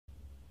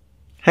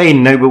Hey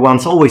noble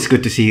ones, always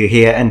good to see you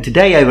here, and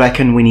today I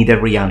reckon we need a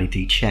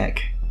reality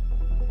check.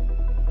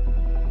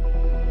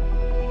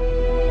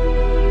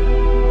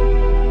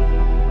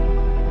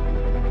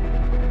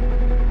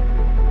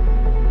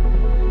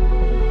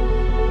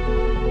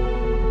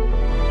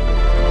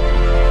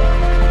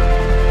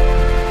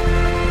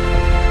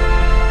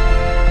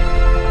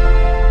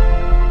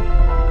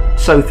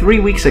 So 3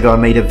 weeks ago I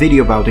made a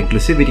video about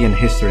inclusivity and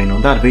history, and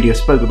on that video I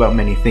spoke about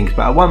many things,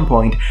 but at one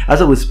point,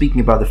 as I was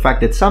speaking about the fact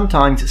that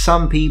sometimes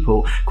some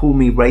people call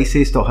me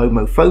racist or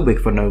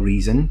homophobic for no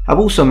reason, I've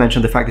also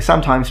mentioned the fact that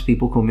sometimes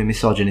people call me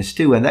misogynist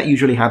too, and that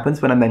usually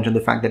happens when I mention the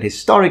fact that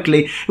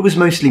historically it was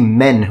mostly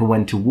men who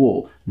went to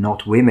war,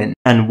 not women.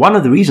 And one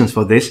of the reasons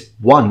for this,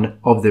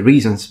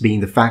 being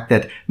the fact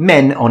that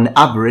men on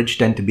average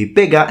tend to be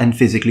bigger and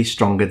physically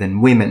stronger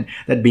than women,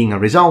 that being a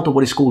result of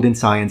what is called in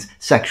science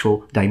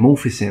sexual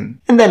dimorphism.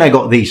 And then I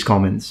got these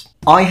comments.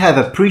 I have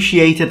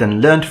appreciated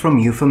and learned from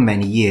you for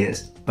many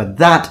years, but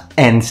that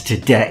ends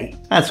today.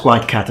 That's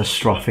quite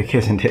catastrophic,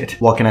 isn't it?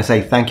 What can I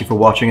say? Thank you for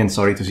watching and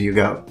sorry to see you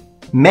go.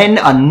 Men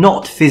are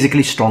not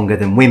physically stronger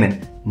than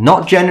women.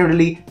 Not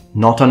generally,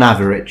 not on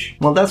average.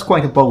 Well, that's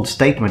quite a bold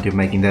statement you're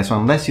making there, so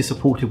unless you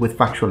support it with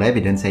factual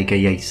evidence,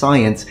 aka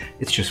science,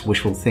 it's just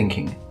wishful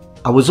thinking.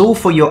 I was all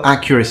for your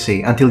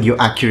accuracy until your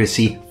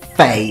accuracy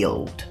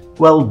failed.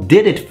 Well,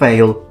 did it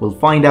fail? We'll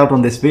find out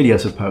on this video, I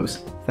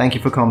suppose. Thank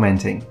you for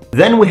commenting.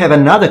 Then we have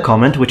another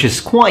comment which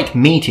is quite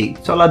meaty,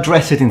 so I'll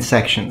address it in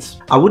sections.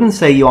 I wouldn't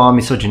say you are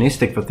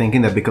misogynistic for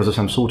thinking that because of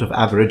some sort of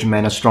average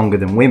men are stronger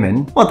than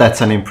women. Well,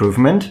 that's an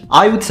improvement.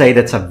 I would say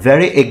that's a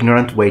very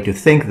ignorant way to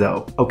think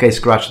though. Okay,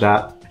 scratch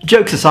that.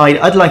 Jokes aside,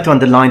 I'd like to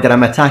underline that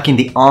I'm attacking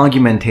the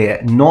argument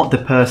here, not the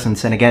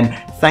persons, and again,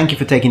 thank you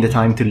for taking the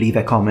time to leave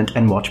a comment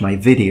and watch my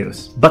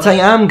videos. But I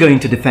am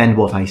going to defend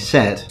what I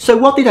said. So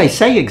what did I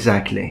say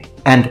exactly?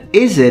 And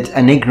is it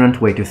an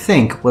ignorant way to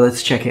think? Well,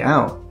 let's check it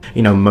out.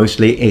 You know,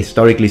 mostly,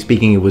 historically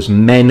speaking, it was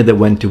men that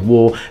went to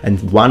war,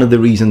 and one of the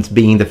reasons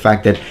being the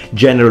fact that,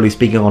 generally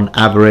speaking, on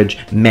average,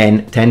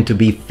 men tend to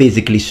be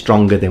physically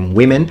stronger than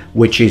women,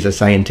 which is a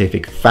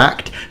scientific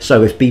fact.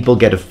 So if people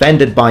get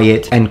offended by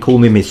it and call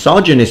me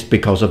misogynist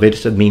because of it,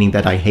 so meaning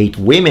that I hate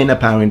women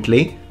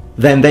apparently,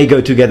 then they go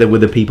together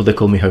with the people that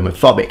call me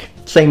homophobic.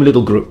 Same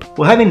little group.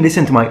 Well, having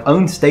listened to my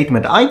own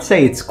statement, I'd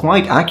say it's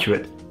quite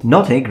accurate,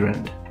 not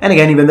ignorant. And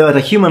again, even though at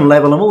a human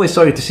level I'm always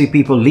sorry to see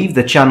people leave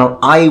the channel,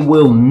 I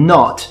will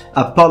not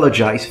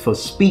apologize for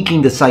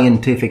speaking the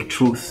scientific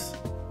truth.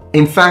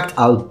 In fact,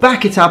 I'll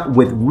back it up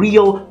with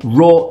real,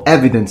 raw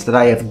evidence that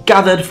I have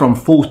gathered from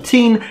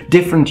 14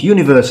 different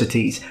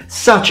universities,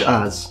 such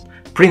as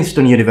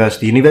Princeton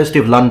University, University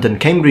of London,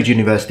 Cambridge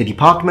University,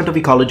 Department of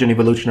Ecology and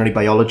Evolutionary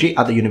Biology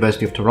at the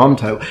University of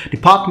Toronto,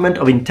 Department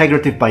of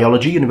Integrative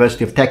Biology,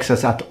 University of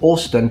Texas at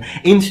Austin,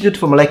 Institute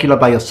for Molecular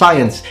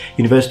Bioscience,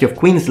 University of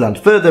Queensland.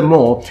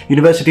 Furthermore,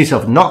 Universities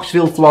of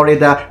Knoxville,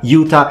 Florida,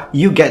 Utah,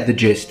 you get the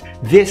gist.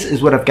 This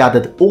is what I've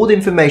gathered, all the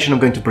information I'm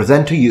going to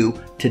present to you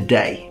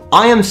today.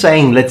 I am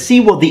saying, let's see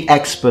what the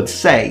experts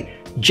say.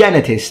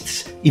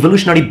 Genetists,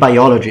 evolutionary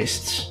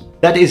biologists.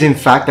 That is in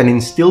fact an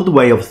instilled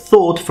way of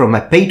thought from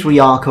a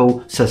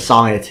patriarchal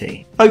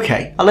society.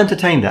 Okay, I'll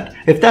entertain that.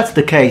 If that's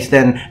the case,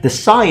 then the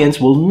science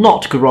will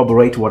not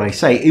corroborate what I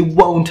say. It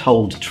won't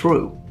hold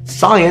true.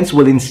 Science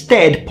will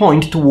instead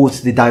point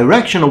towards the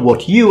direction of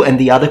what you and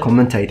the other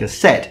commentators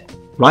said,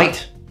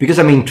 right? Because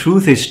I mean,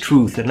 truth is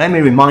truth, and let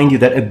me remind you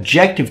that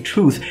objective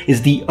truth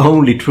is the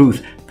only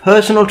truth.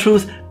 Personal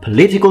truth,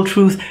 political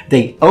truth,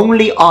 they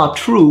only are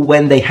true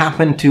when they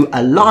happen to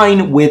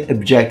align with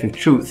objective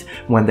truth.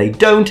 When they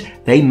don't,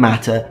 they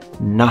matter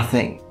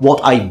nothing. What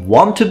I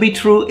want to be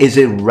true is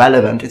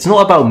irrelevant. It's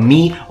not about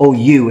me or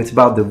you, it's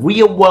about the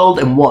real world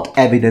and what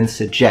evidence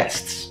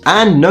suggests.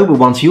 And noble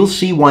ones, you'll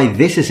see why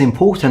this is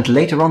important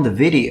later on the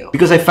video.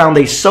 Because I found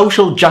a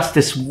social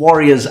justice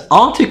warriors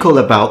article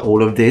about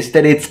all of this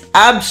that it's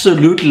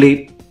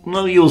absolutely,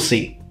 well, you'll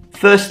see.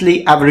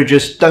 Firstly,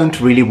 averages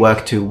don't really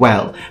work too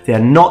well. They are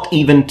not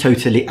even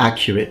totally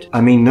accurate. I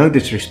mean, no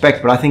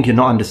disrespect, but I think you're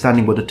not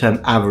understanding what the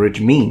term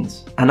average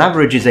means. An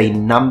average is a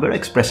number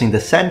expressing the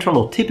central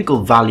or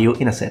typical value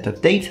in a set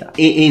of data.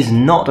 It is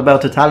not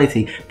about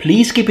totality.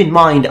 Please keep in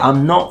mind,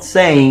 I'm not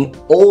saying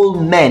all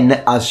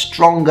men are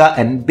stronger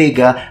and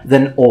bigger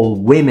than all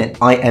women.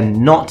 I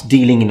am not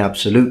dealing in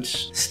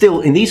absolutes.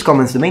 Still, in these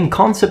comments, the main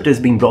concept that's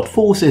being brought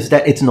forth is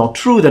that it's not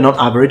true that on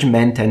average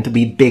men tend to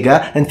be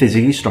bigger and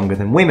physically stronger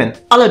than women.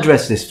 I'll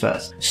address this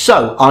first.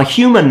 So, are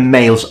human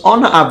males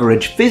on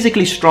average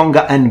physically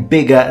stronger and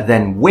bigger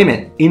than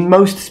women? In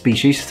most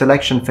species,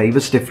 selection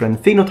favors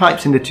different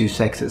phenotypes in the two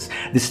sexes.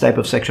 This type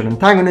of sexual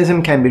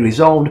antagonism can be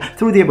resolved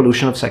through the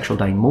evolution of sexual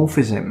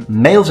dimorphism.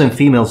 Males and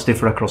females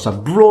differ across a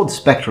broad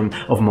spectrum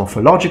of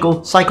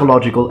morphological,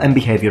 psychological, and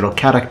behavioral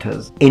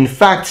characters. In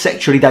fact,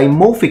 sexually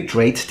dimorphic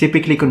traits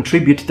typically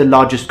contribute the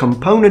largest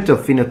component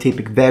of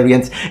phenotypic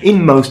variance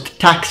in most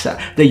taxa.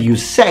 They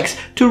use sex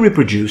to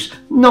reproduce,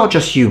 not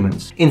just humans.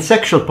 humans. In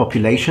sexual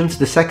populations,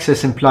 the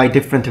sexes employ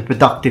different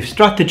reproductive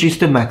strategies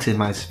to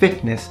maximize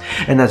fitness,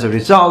 and as a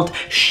result,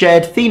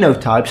 shared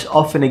phenotypes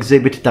often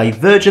exhibit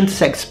divergent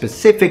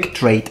sex-specific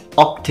trait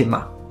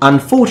optima.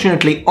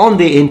 Unfortunately, on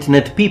the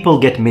internet, people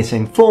get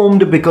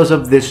misinformed because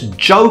of this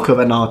joke of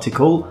an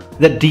article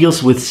that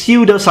deals with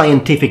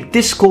pseudo-scientific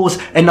discourse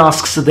and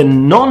asks the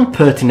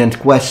non-pertinent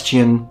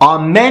question, are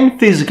men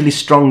physically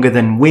stronger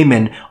than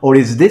women, or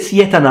is this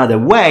yet another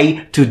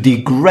way to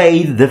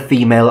degrade the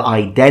female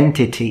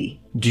identity?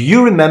 Do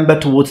you remember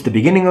towards the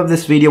beginning of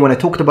this video when I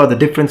talked about the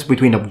difference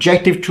between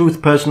objective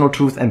truth, personal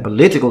truth, and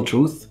political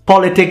truth?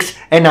 Politics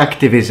and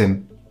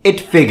activism.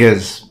 It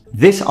figures.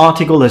 This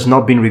article has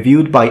not been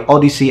reviewed by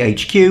Odyssey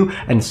HQ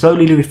and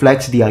solely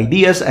reflects the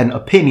ideas and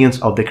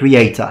opinions of the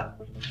creator.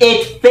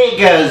 It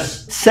figures!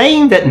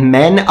 Saying that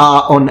men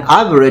are on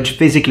average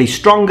physically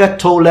stronger,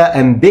 taller,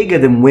 and bigger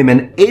than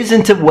women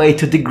isn't a way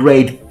to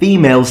degrade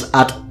females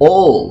at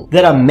all.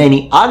 There are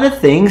many other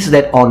things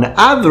that on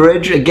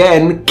average,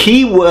 again,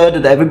 key word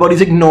that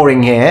everybody's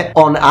ignoring here,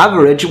 on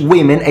average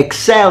women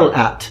excel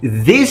at.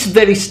 This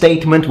very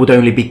statement would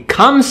only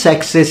become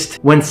sexist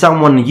when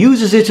someone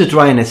uses it to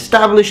try and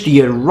establish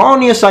the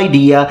erroneous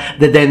idea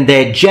that then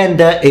their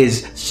gender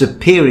is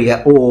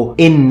superior or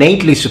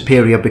innately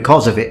superior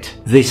because of it.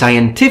 The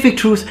scientific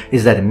truth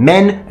is that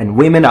men and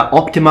women are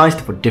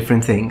optimized for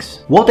different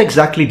things. What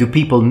exactly do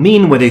people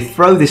mean when they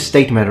throw this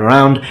statement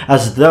around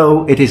as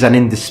though it is an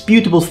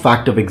indisputable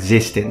fact of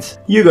existence?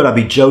 You gotta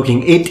be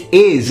joking, it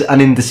is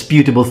an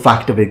indisputable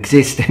fact of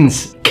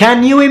existence.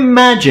 Can you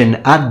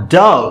imagine a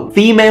doe,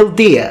 female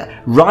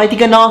deer,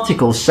 writing an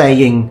article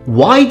saying,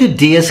 why do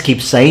deers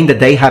keep saying that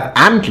they have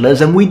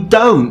antlers and we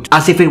don't?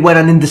 As if it were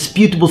an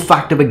indisputable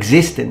fact of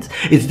existence.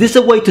 Is this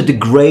a way to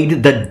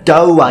degrade the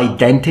doe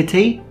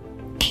identity?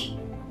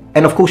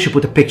 And of course you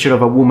put a picture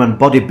of a woman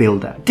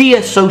bodybuilder.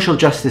 Dear social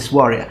justice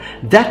warrior,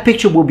 that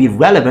picture will be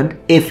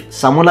relevant if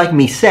someone like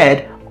me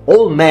said,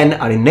 all men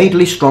are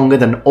innately stronger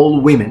than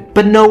all women.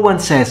 But no one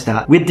says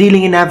that. We're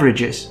dealing in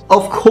averages.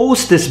 Of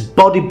course this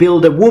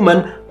bodybuilder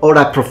woman or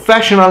a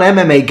professional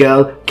MMA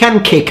girl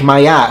can kick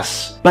my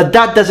ass. But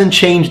that doesn't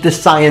change the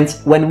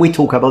science when we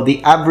talk about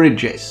the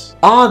averages.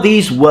 Are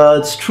these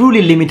words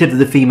truly limited to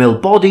the female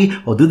body,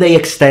 or do they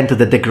extend to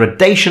the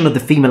degradation of the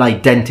female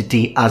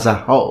identity as a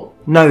whole?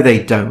 No,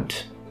 they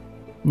don't.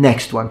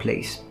 Next one,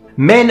 please.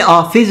 Men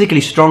are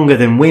physically stronger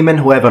than women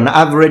who have on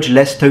average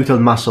less total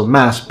muscle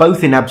mass,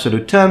 both in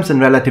absolute terms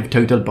and relative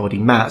total body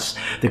mass.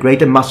 The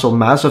greater muscle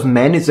mass of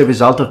men is the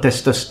result of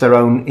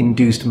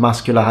testosterone-induced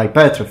muscular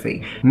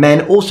hypertrophy.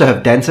 Men also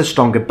have denser,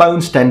 stronger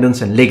bones,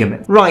 tendons and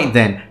ligaments. Right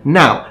then,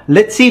 now,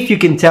 let's see if you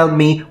can tell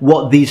me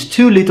what these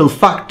two little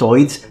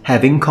factoids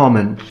have in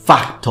common.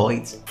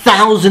 Factoids.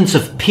 Thousands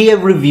of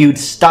peer-reviewed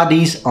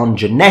studies on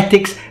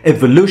genetics,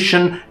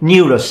 evolution,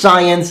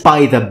 neuroscience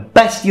by the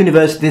best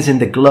universities in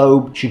the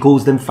globe. She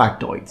calls them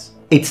factoids.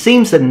 It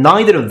seems that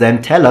neither of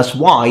them tell us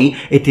why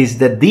it is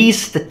that these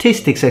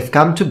statistics have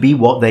come to be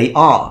what they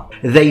are.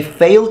 They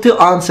fail to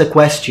answer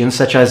questions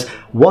such as,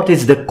 what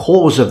is the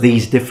cause of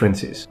these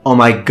differences? Oh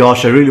my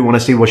gosh, I really want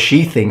to see what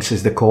she thinks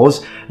is the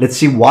cause. Let's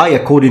see why,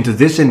 according to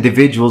this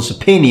individual's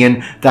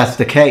opinion, that's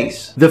the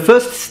case. The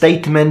first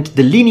statement,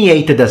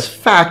 delineated as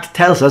fact,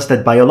 tells us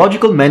that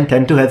biological men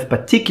tend to have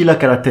particular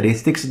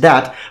characteristics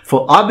that,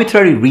 for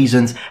arbitrary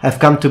reasons, have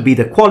come to be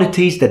the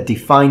qualities that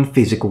define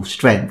physical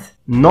strength.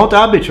 Not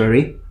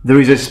arbitrary. There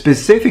is a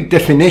specific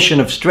definition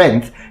of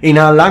strength in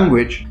our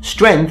language.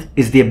 Strength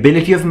is the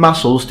ability of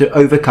muscles to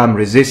overcome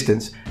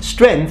resistance.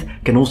 Strength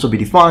can also be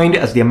defined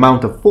as the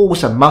amount of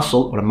force a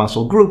muscle or a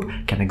muscle group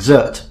can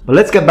exert. But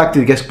let's get back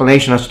to the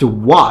explanation as to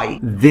why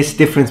this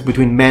difference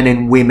between men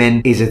and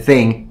women is a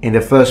thing in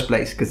the first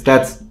place,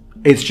 because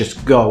it's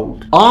just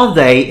gold. Are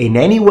they in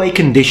any way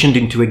conditioned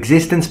into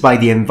existence by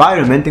the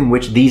environment in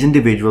which these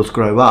individuals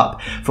grow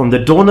up? From the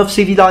dawn of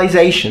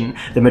civilization,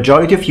 the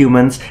majority of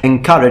humans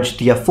encouraged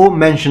the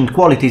aforementioned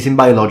qualities in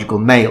biological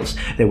males.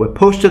 They were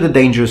pushed to the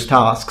dangerous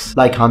tasks,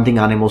 like hunting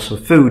animals for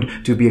food,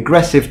 to be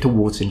aggressive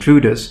towards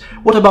intruders.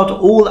 What about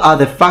all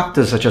other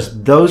factors such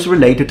as those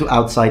related to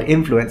outside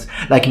influence,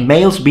 like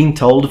males being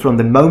told from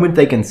the moment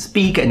they can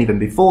speak and even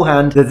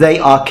beforehand that they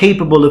are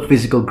capable of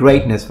physical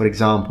greatness, for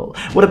example?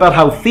 What about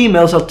how females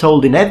are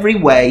told in every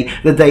way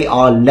that they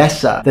are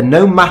lesser, that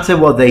no matter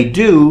what they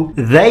do,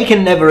 they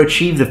can never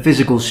achieve the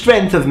physical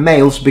strength of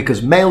males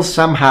because males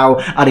somehow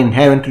are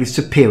inherently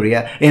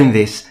superior in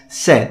this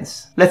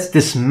sense? Let's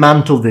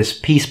dismantle this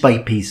piece by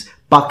piece.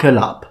 Buckle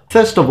up.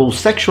 First of all,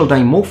 sexual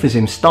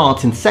dimorphism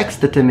starts in sex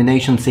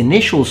determination's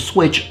initial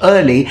switch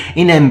early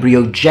in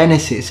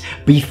embryogenesis,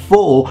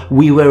 before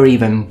we were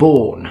even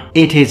born.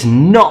 It is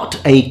not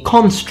a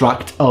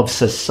construct of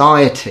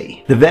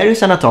society. The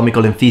various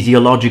anatomical and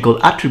physiological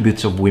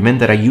attributes of women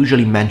that are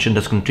usually mentioned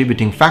as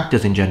contributing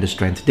factors in gender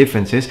strength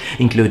differences,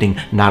 including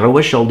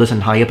narrower shoulders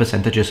and higher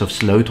percentages of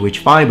slow twitch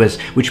fibers,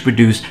 which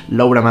produce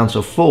lower amounts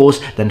of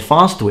force than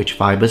fast twitch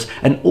fibers,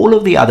 and all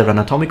of the other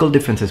anatomical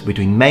differences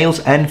between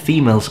males and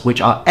females,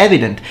 which are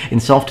evident in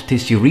soft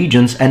tissue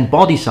regions and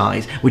body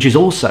size, which is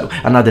also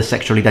another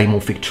sexually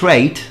dimorphic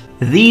trait.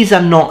 These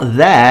are not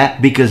there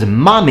because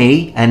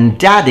mommy and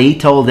daddy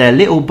told their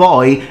little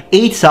boy,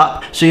 eat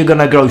up so you're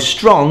gonna grow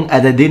strong,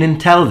 and they didn't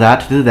tell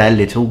that to their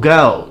little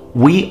girl.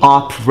 We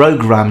are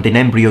programmed in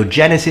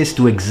embryogenesis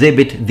to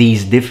exhibit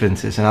these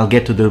differences, and I'll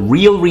get to the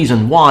real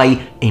reason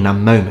why in a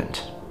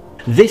moment.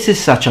 This is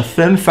such a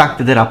firm fact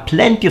that there are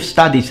plenty of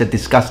studies that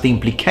discuss the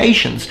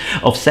implications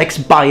of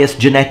sex-biased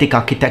genetic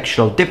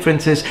architectural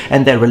differences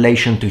and their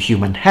relation to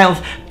human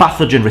health,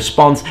 pathogen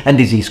response, and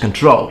disease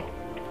control.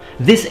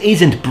 This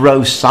isn't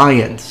bro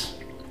science.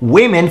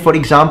 Women, for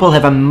example,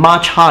 have a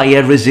much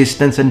higher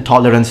resistance and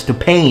tolerance to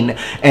pain,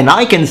 and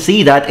I can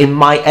see that in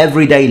my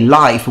everyday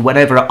life.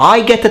 Whenever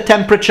I get a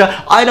temperature,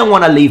 I don't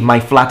want to leave my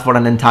flat for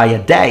an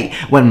entire day.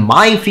 When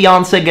my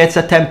fiance gets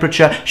a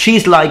temperature,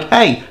 she's like,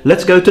 hey,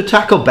 let's go to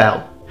Taco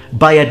Bell.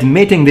 By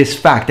admitting this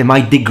fact, am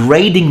I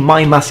degrading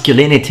my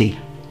masculinity?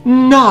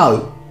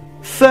 No!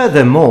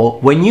 Furthermore,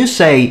 when you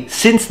say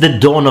since the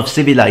dawn of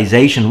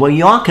civilization, well,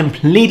 you are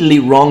completely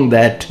wrong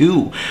there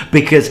too,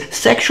 because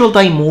sexual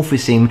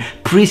dimorphism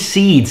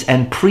precedes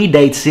and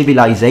predates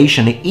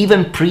civilization. It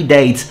even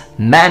predates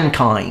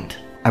mankind.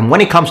 And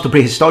when it comes to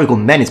prehistorical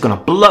men, it's gonna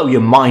blow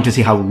your mind to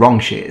see how wrong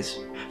she is.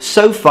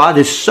 So far,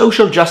 this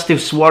social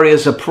justice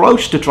warrior's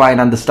approach to try and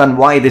understand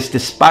why this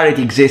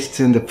disparity exists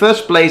in the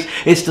first place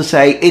is to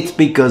say it's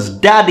because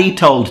daddy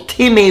told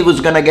Timmy he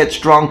was gonna get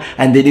strong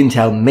and they didn't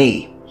tell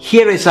me.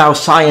 Here is how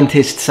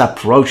scientists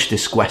approach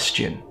this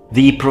question.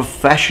 The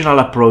professional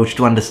approach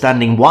to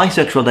understanding why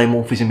sexual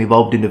dimorphism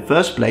evolved in the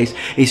first place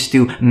is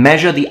to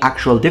measure the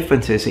actual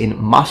differences in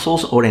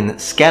muscles or in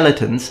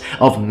skeletons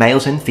of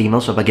males and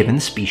females of a given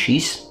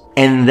species,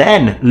 and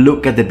then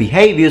look at the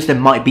behaviors that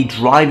might be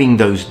driving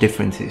those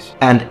differences.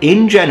 And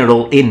in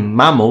general, in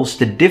mammals,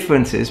 the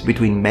differences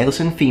between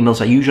males and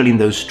females are usually in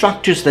those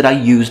structures that are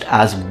used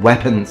as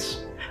weapons.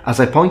 As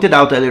I pointed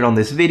out earlier on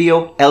this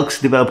video, elks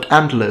developed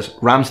antlers,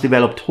 rams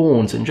developed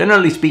horns, and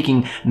generally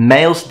speaking,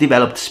 males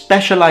developed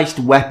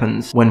specialized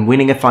weapons when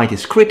winning a fight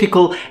is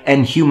critical,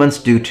 and humans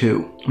do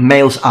too.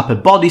 Males' upper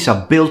bodies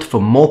are built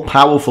for more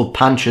powerful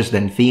punches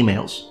than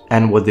females.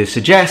 And what this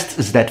suggests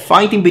is that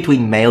fighting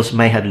between males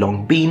may have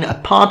long been a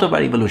part of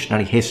our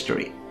evolutionary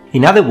history.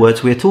 In other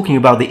words, we are talking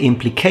about the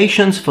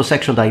implications for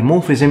sexual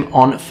dimorphism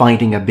on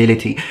fighting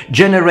ability.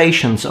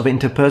 Generations of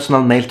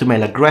interpersonal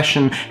male-to-male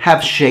aggression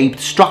have shaped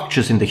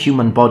structures in the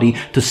human body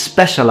to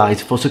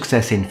specialize for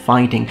success in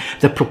fighting.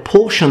 The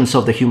proportions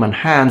of the human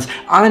hands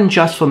aren't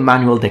just for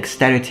manual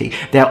dexterity,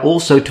 they are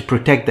also to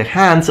protect the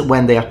hands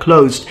when they are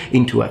closed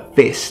into a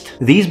fist.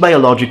 These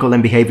biological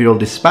and behavioral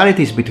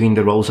disparities between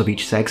the roles of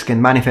each sex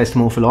can manifest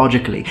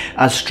morphologically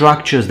as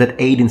structures that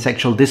aid in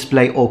sexual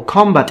display or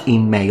combat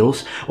in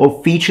males,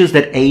 or features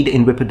that aid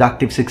in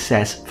reproductive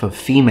success for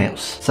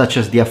females, such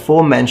as the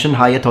aforementioned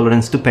higher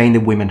tolerance to pain that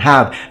women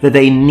have, that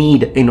they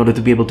need in order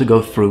to be able to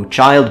go through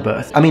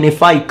childbirth. I mean,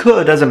 if I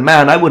could, as a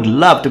man, I would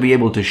love to be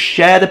able to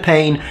share the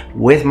pain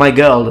with my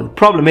girl. The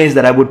problem is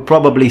that I would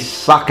probably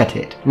suck at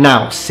it.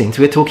 Now, since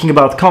we're talking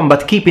about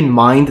combat, keep in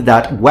mind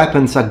that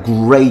weapons are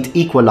great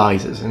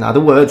equalizers. In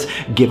other words,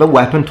 give a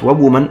weapon to a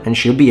woman and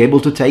she'll be able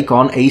to take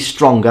on a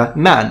stronger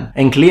man.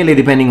 And clearly,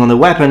 depending on the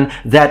weapon,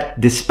 that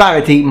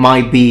disparity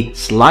might be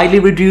slightly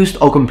reduced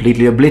or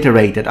completely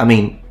obliterated. I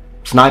mean,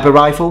 sniper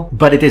rifle?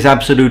 But it is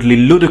absolutely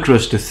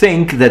ludicrous to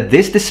think that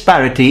this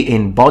disparity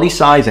in body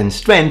size and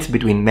strength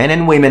between men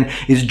and women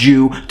is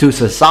due to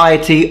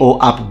society or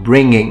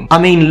upbringing.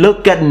 I mean,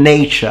 look at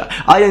nature.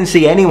 I don't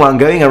see anyone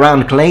going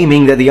around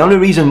claiming that the only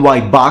reason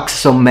why bucks,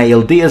 some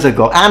male deers, have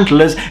got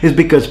antlers is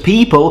because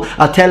people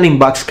are telling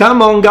bucks,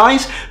 come on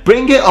guys,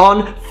 bring it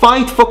on,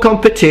 fight for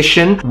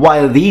competition,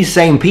 while these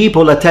same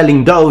people are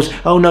telling does,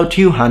 oh not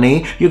you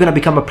honey, you're gonna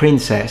become a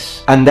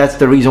princess. And that's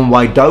the reason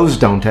why does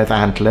don't have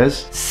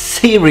antlers.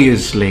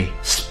 Seriously.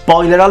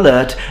 Spoiler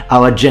alert,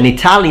 our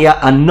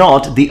genitalia are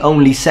not the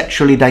only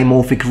sexually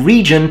dimorphic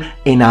region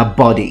in our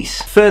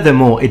bodies.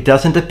 Furthermore, it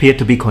doesn't appear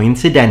to be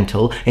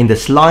coincidental in the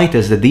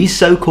slightest that these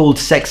so-called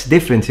sex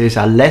differences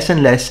are less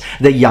and less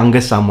the younger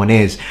someone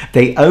is.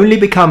 They only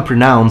become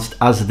pronounced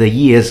as the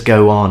years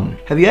go on.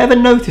 Have you ever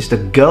noticed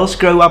that girls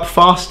grow up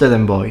faster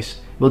than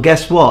boys? Well,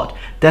 guess what?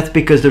 That's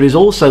because there is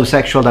also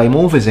sexual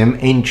dimorphism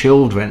in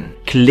children.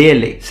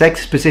 Clearly,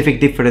 sex-specific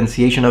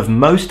differentiation of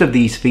most of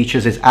these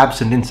features is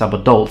absent in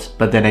subadults,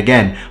 but then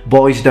again,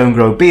 boys don't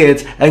grow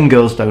beards and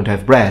girls don't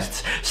have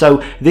breasts.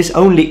 So this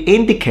only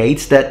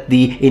indicates that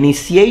the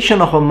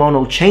initiation of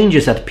hormonal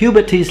changes at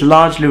puberty is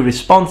largely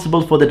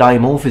responsible for the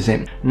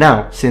dimorphism.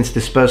 Now, since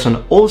this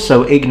person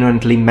also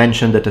ignorantly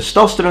mentioned the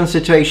testosterone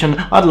situation,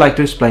 I'd like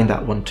to explain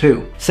that one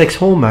too. Sex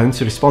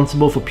hormones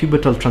responsible for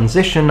pubertal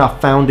transition are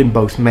found in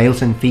both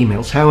males and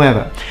females.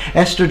 However,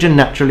 estrogen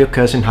naturally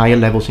occurs in higher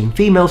levels in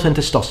females and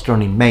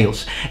testosterone in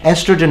males.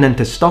 Estrogen and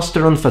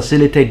testosterone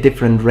facilitate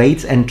different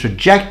rates and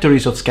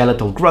trajectories of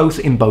skeletal growth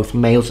in both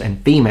males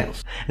and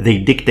females. They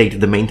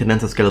dictate the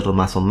maintenance of skeletal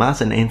muscle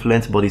mass and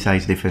influence body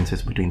size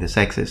differences between the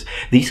sexes.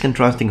 These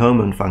contrasting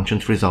hormone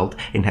functions result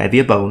in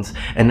heavier bones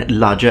and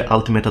larger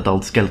ultimate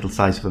adult skeletal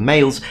size for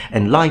males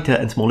and lighter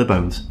and smaller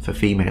bones for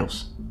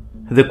females.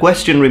 The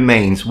question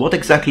remains, what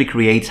exactly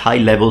creates high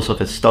levels of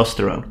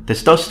testosterone?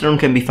 Testosterone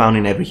can be found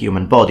in every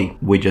human body,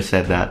 we just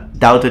said that.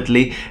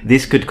 Undoubtedly,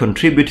 this could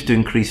contribute to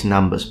increased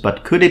numbers,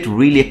 but could it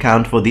really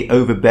account for the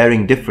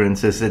overbearing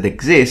differences that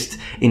exist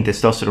in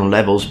testosterone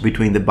levels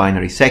between the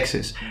binary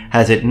sexes?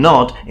 Has it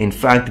not, in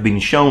fact, been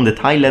shown that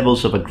high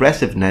levels of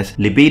aggressiveness,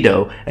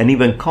 libido, and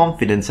even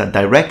confidence are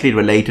directly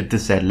related to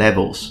said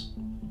levels?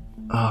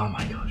 Oh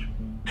my gosh.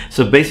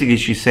 So basically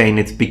she's saying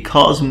it's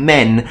because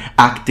men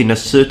act in a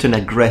certain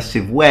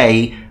aggressive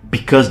way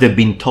because they've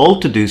been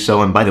told to do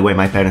so, and by the way,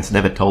 my parents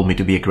never told me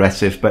to be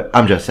aggressive, but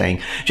I'm just saying,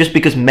 just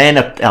because men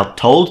are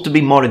told to be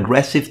more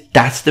aggressive,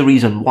 that's the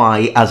reason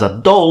why, as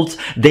adults,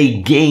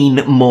 they gain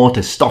more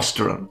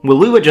testosterone. Well,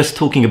 we were just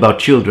talking about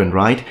children,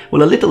 right?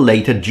 Well, a little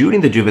later,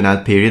 during the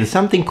juvenile period,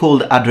 something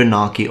called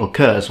adrenarche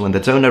occurs, when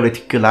the zona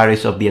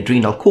reticularis of the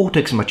adrenal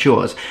cortex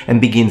matures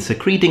and begins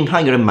secreting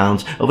higher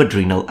amounts of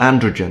adrenal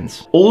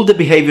androgens. All the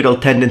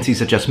behavioral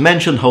tendencies I just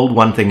mentioned hold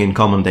one thing in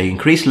common: they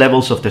increase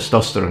levels of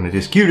testosterone. It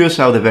is curious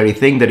how the very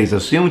thing that is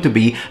assumed to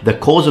be the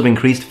cause of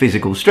increased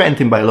physical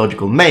strength in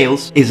biological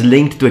males is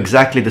linked to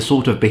exactly the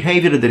sort of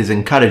behavior that is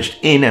encouraged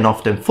in and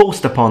often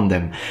forced upon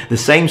them, the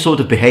same sort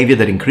of behavior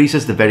that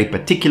increases the very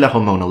particular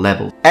hormonal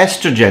level.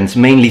 Estrogens,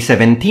 mainly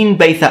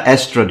 17-beta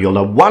estradiol,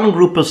 are one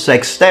group of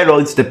sex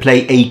steroids that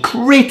play a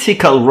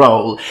critical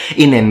role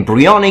in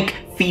embryonic,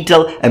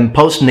 fetal and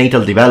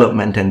postnatal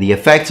development, and the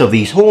effects of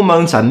these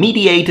hormones are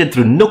mediated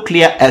through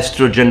nuclear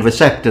estrogen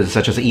receptors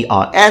such as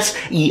ERS,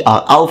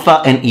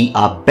 ER-alpha and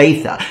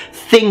ER-beta.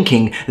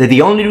 Thinking that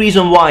the only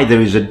reason why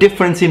there is a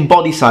difference in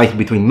body size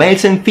between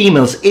males and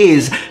females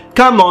is,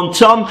 come on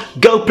Tom,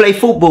 go play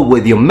football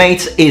with your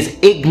mates, is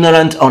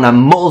ignorant on a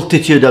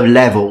multitude of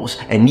levels.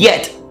 And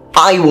yet,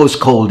 I was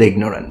called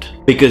ignorant.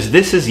 Because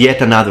this is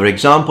yet another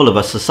example of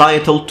a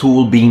societal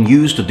tool being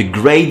used to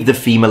degrade the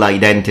female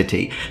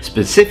identity.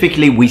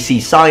 Specifically, we see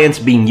science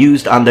being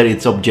used under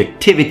its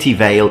objectivity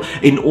veil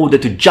in order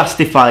to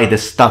justify the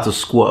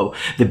status quo,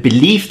 the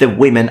belief that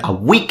women are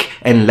weak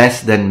and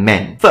less than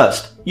men.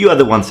 First, you are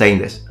the one saying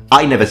this.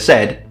 I never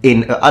said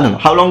I don't know,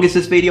 how long is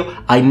this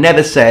video? I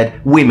never said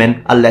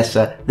women are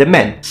lesser than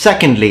men.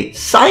 Secondly,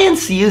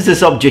 science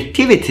uses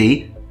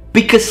objectivity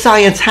because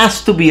science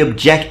has to be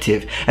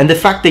objective, and the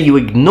fact that you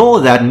ignore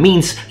that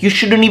means you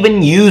shouldn't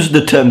even use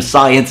the term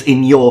science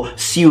in your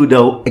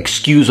pseudo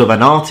excuse of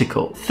an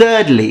article.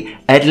 Thirdly,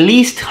 at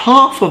least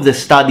half of the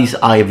studies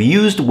I have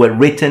used were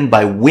written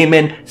by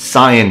women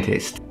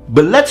scientists.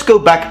 But let's go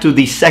back to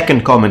the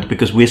second comment,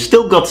 because we've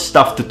still got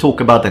stuff to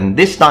talk about, and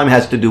this time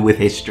has to do with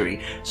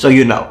history. So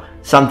you know,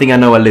 something I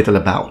know a little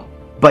about.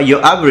 But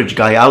your average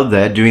guy out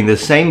there doing the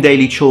same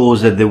daily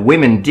chores that the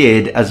women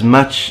did, as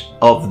much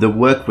of the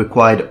work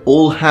required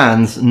all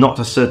hands, not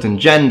a certain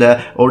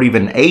gender or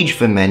even age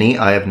for many,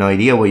 I have no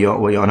idea what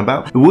you're on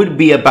about, would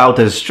be about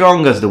as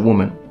strong as the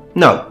woman.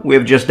 No,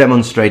 we've just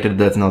demonstrated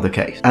that's not the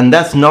case. And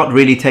that's not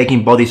really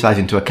taking body size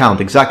into account.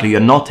 Exactly,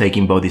 you're not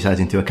taking body size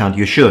into account,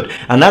 you should.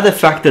 Another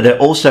factor that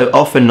also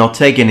often not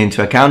taken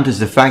into account is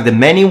the fact that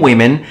many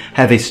women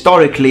have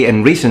historically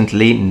and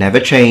recently, never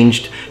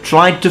changed,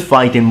 tried to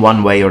fight in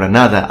one way or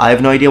another. I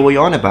have no idea what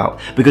you're on about.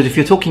 Because if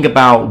you're talking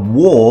about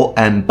war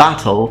and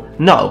battle,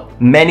 no,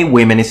 many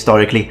women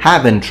historically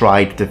haven't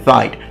tried to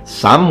fight.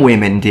 Some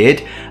women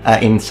did.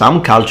 In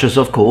some cultures,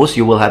 of course,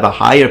 you will have a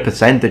higher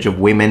percentage of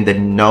women that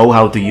know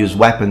how to use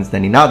weapons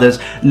than in others.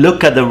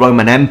 Look at the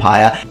Roman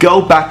Empire.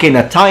 Go back in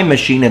a time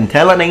machine and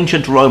tell an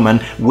ancient Roman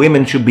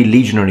women should be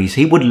legionaries.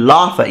 He would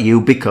laugh at you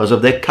because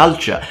of their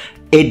culture.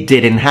 It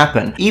didn't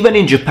happen. Even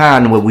in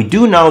Japan, where we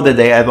do know that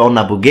they have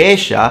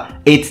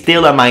Onabugeisha, it's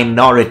still a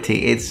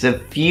minority. It's a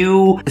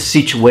few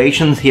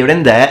situations here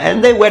and there,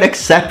 and they were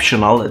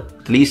exceptional,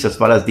 at least as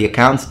far as the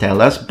accounts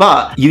tell us,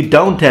 but you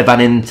don't have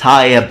an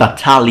entire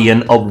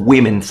battalion of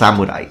women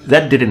samurai.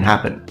 That didn't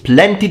happen.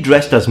 Plenty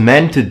dressed as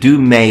men to do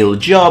male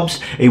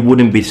jobs. It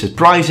wouldn't be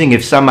surprising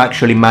if some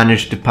actually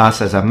managed to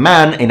pass as a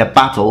man in a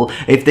battle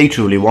if they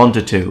truly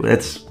wanted to.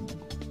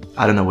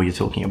 I don't know what you're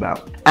talking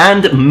about.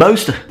 And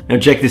most, now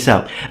check this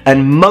out,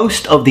 and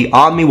most of the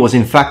army was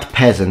in fact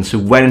peasants who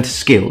weren't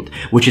skilled,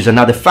 which is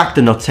another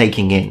factor not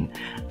taking in.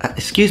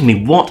 Excuse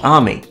me, what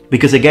army?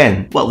 Because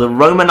again, well, the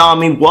Roman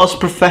army was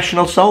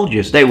professional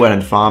soldiers. They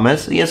weren't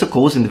farmers. Yes, of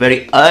course, in the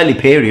very early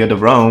period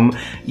of Rome,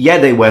 yeah,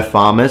 they were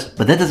farmers,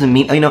 but that doesn't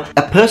mean, you know,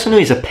 a person who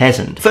is a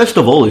peasant, first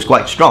of all, is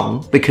quite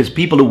strong, because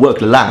people who work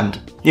the land,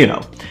 you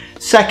know.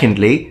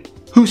 Secondly,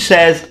 who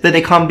says that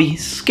they can't be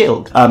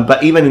skilled?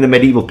 But even in the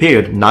medieval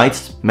period,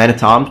 knights, men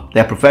at arms,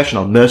 they're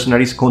professional.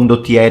 Mercenaries,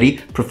 condottieri,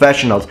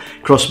 professionals.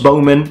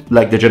 Crossbowmen,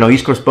 like the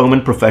Genoese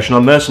crossbowmen,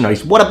 professional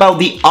mercenaries. What about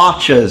the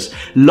archers?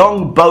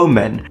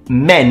 Longbowmen.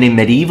 Men in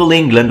medieval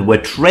England were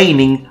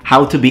training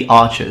how to be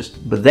archers.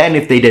 But then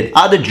if they did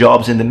other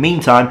jobs in the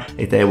meantime,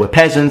 if they were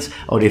peasants,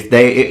 or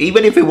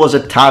even if it was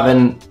a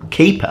tavern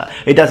keeper,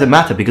 it doesn't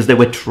matter because they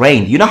were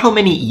trained. You know how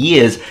many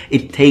years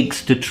it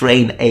takes to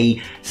train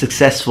a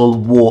successful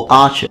war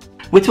archer?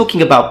 We're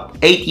talking about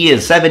 8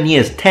 years, 7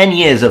 years, 10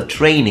 years of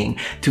training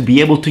to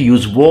be able to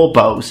use war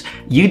bows.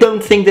 You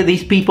don't think that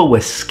these people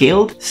were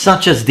skilled?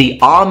 Such as the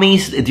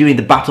armies during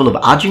the Battle of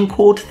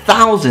Agincourt?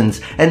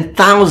 Thousands and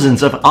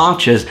thousands of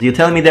archers. You're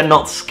telling me they're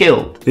not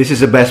skilled? This is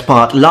the best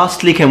part.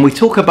 Lastly, can we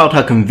talk about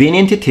how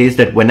convenient it is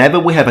that whenever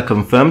we have a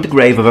confirmed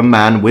grave of a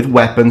man with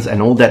weapons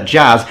and all that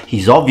jazz,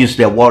 he's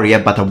obviously a warrior,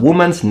 but a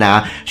woman's,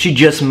 nah, she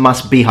just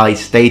must be high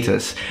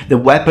status. The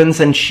weapons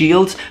and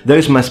shields,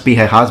 those must be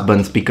her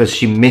husband's because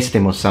she missed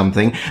him or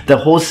something. The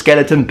horse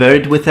skeleton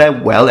buried with her,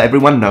 well,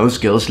 everyone knows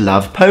girls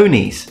love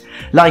ponies.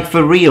 Like,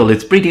 for real,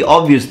 it's pretty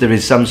obvious there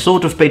is some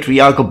sort of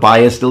patriarchal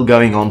bias still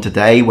going on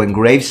today when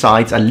grave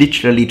sites are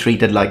literally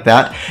treated like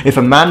that. If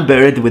a man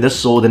buried with a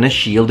sword and a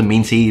shield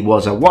means he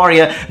was a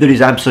warrior, there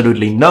is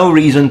absolutely no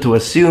reason to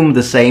assume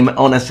the same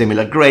on a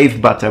similar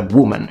grave but a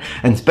woman,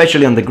 and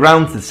especially on the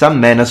grounds that some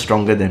men are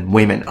stronger than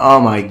women. Oh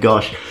my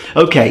gosh.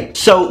 Okay,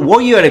 so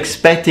what you are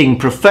expecting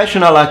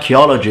professional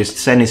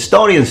archaeologists and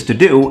historians to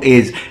do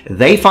is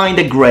they find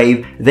a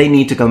grave, they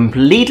need to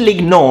completely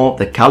ignore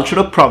the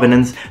cultural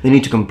provenance, they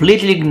need to completely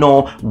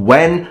ignore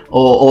when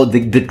or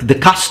the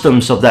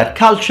customs of that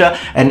culture,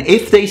 and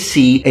if they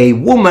see a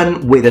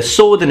woman with a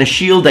sword and a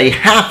shield, they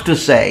have to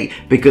say,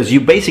 because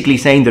you're basically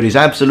saying there is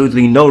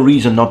absolutely no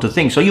reason not to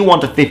think. So you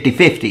want a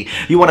 50-50.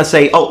 You want to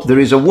say, oh, there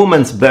is a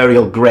woman's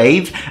burial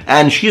grave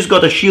and she's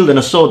got a shield and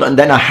a sword, and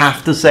then I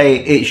have to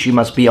say she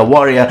must be a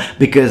warrior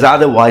because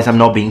otherwise I'm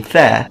not being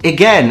fair.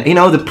 Again, you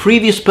know, the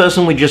previous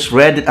person we just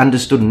read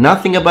understood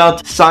nothing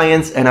about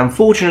science, and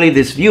unfortunately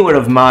this viewer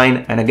of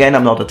mine, and again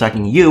I'm not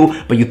attacking you,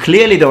 but you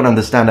clearly don't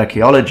understand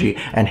archaeology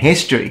and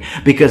history,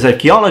 because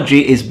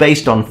archaeology is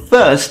based on,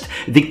 first,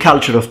 the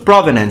culture of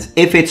provenance.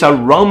 If it's a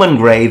Roman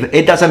grave,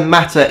 it doesn't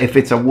matter if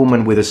it's a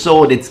woman with a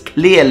sword, it's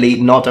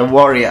clearly not a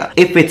warrior.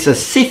 If it's a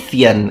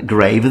Scythian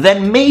grave,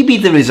 then maybe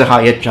there is a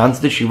higher chance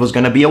that she was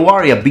going to be a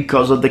warrior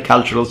because of the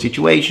cultural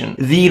situation.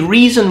 The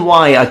reason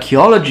why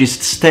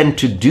archaeologists tend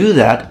to do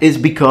that is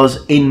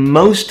because in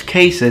most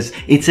cases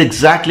it's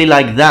exactly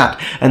like that,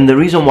 and the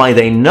reason why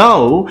they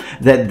know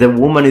that the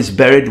woman is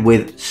buried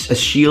with a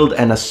shield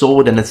and a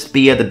sword and a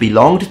spear that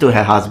belonged to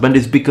her husband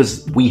is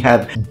because we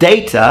have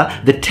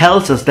data that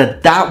tells us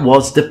that that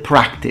was the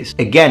practice.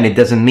 Again, it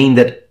doesn't mean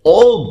that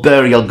all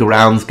burial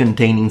grounds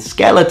containing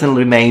skeletal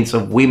remains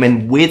of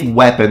women with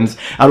weapons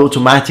are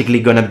automatically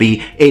gonna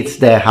be it's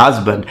their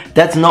husband.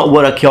 That's not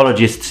what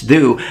archaeologists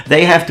do.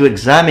 They have to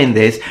examine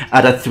this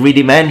at a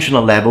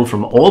three-dimensional level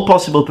from all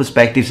possible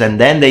perspectives, and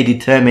then they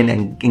determine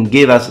and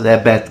give us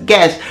their best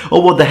guess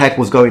of what the heck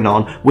was going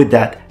on with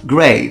that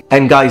grave.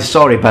 And guys,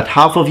 sorry, but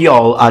half of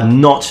y'all are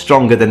not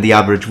stronger than the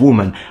average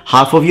woman.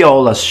 Half of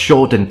y'all are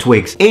short and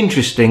twigs.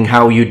 Interesting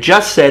how you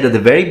just said at the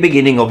very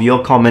beginning of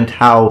your comment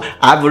how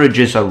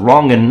averages are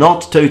wrong and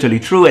not totally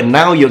true, and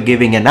now you're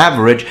giving an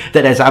average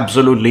that has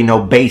absolutely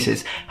no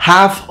basis.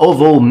 Half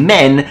of all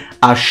men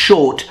are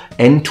short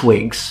and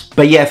twigs.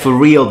 But yeah, for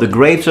real, the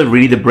graves are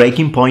really the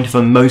breaking point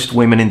for most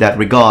women in that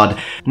regard.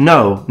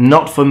 No,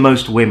 not for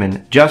most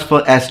women, just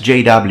for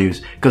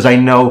SJWs, because I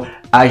know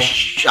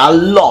a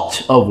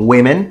lot of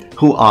women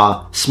who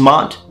are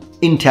smart,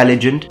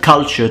 intelligent,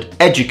 cultured,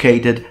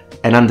 educated,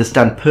 and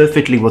understand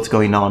perfectly what's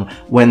going on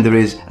when there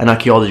is an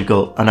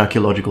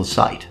archaeological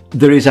site.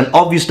 There is an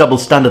obvious double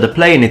standard at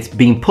play, and it's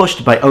being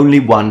pushed by only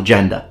one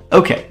gender.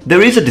 Okay,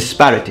 there is a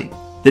disparity.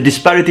 The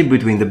disparity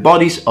between the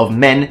bodies of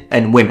men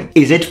and women.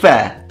 Is it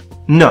fair?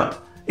 No.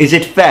 Is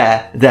it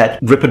fair that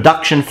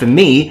reproduction for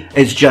me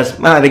is just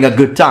having a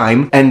good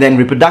time, and then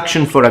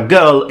reproduction for a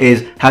girl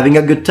is having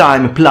a good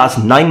time plus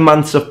 9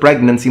 months of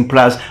pregnancy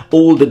plus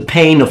all the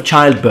pain of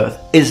childbirth?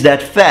 Is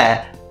that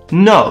fair?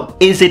 No.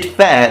 Is it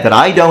fair that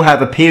I don't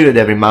have a period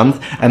every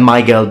month and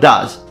my girl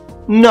does?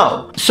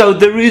 No. So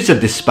there is a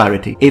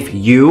disparity. If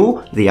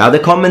you, the other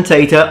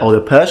commentator, or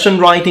the person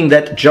writing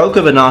that joke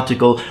of an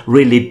article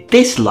really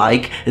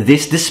dislike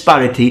this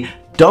disparity,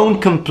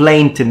 don't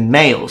complain to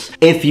males.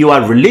 If you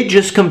are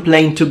religious,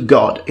 complain to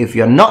God. If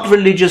you're not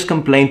religious,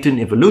 complain to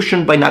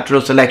evolution by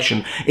natural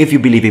selection. If you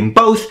believe in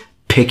both,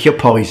 pick your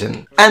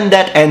poison. And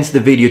that ends the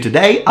video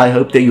today. I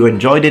hope that you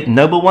enjoyed it,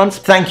 noble ones.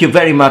 Thank you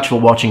very much for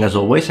watching as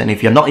always, and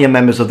if you're not yet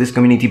members of this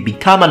community,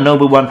 become a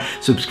noble one.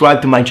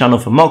 Subscribe to my channel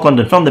for more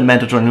content from the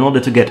Metatron in order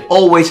to get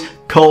always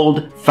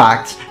cold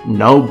facts,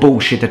 no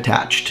bullshit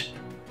attached.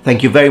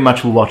 Thank you very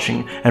much for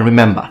watching, and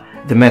remember,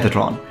 the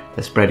Metatron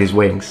has spread his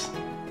wings.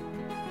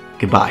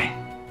 Goodbye.